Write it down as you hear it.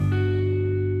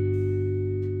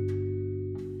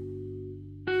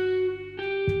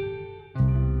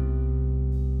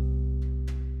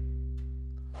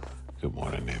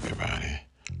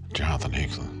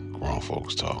Hickson, Grown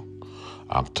Folks Talk,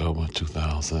 October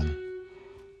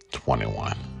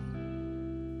 2021.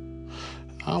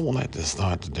 I would like to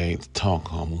start today to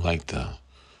talk. I would like to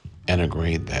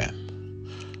integrate that.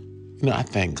 I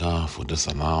thank God for just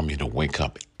allowing me to wake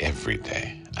up every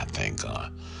day. I thank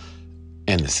God.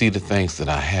 And to see the things that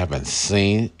I haven't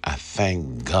seen, I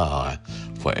thank God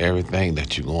for everything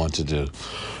that you're going to do.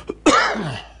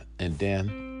 And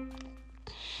then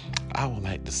I would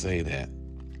like to say that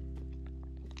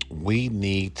we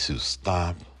need to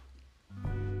stop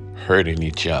hurting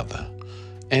each other.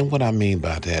 And what I mean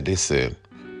by that, they said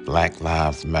Black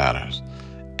Lives Matters.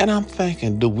 And I'm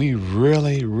thinking, do we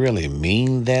really, really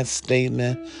mean that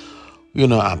statement?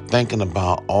 I'm thinking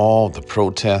about all the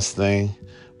protesting,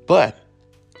 but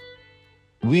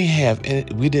we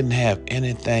didn't have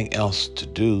anything else to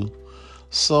do.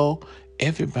 So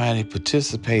everybody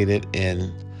participated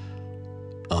in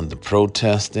the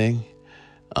protesting.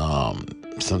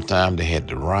 Sometimes they had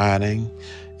the rioting,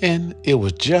 and it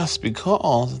was just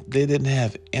because they didn't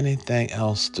have anything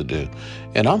else to do.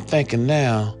 And I'm thinking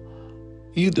now,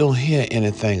 you don't hear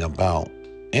anything about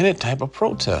any type of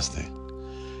protesting.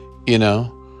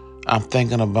 I'm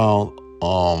thinking about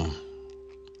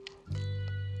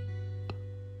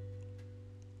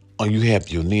you have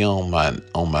your knee on my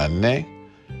neck.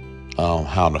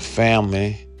 How the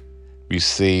family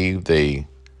received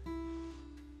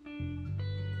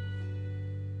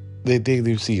they did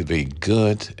receive a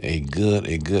good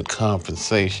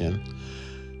compensation,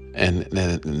 and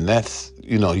that's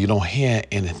you don't hear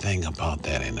anything about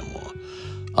that anymore.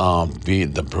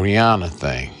 The Breonna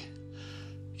thing,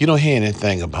 you don't hear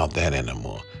anything about that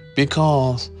anymore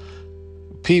because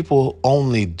people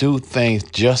only do things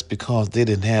just because they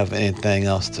didn't have anything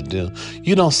else to do.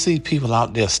 You don't see people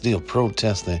out there still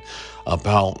protesting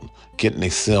about getting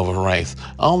their civil rights.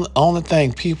 Only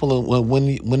thing people, when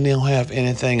they don't have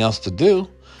anything else to do,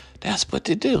 that's what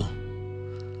they do.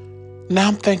 Now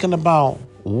I'm thinking about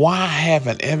why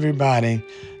haven't everybody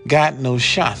got no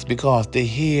shots? Because they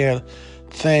hear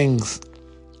things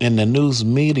in the news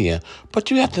media. But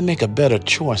you have to make a better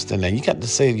choice than that. You got to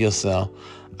say to yourself,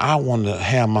 I want to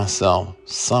have myself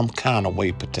some kind of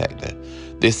way protected.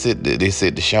 They said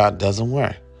the shot doesn't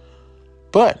work.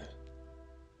 But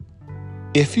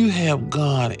if you have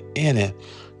God in it,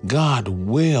 God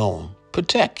will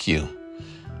protect you.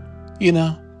 He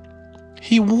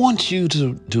wants you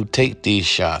to take these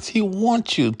shots. He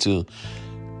wants you to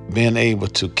being able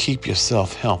to keep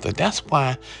yourself healthy. That's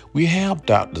why we have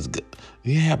doctors.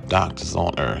 We have doctors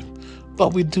on earth,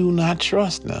 but we do not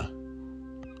trust them.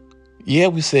 Yeah,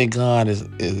 we say God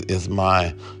is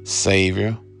my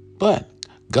Savior, but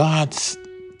God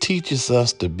teaches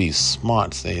us to be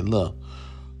smart. Say, look,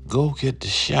 go get the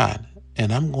shot,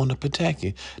 and I'm going to protect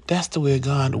you. That's the way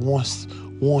God wants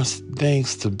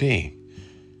things to be.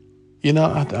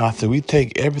 I said we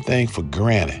take everything for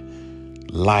granted.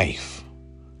 Life.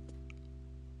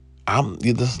 I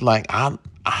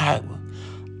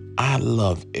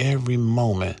love every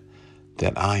moment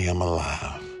that I am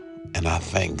alive, and I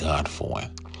thank God for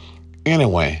it.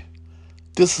 Anyway,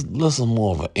 this is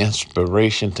more of an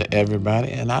inspiration to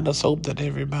everybody, and I just hope that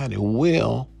everybody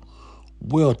will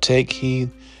take heed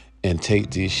and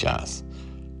take these shots.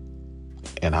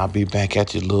 And I'll be back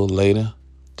at you a little later.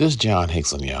 This is John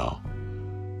Hickson, y'all.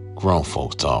 Grown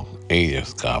Folks Talk. 8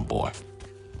 years, God boy.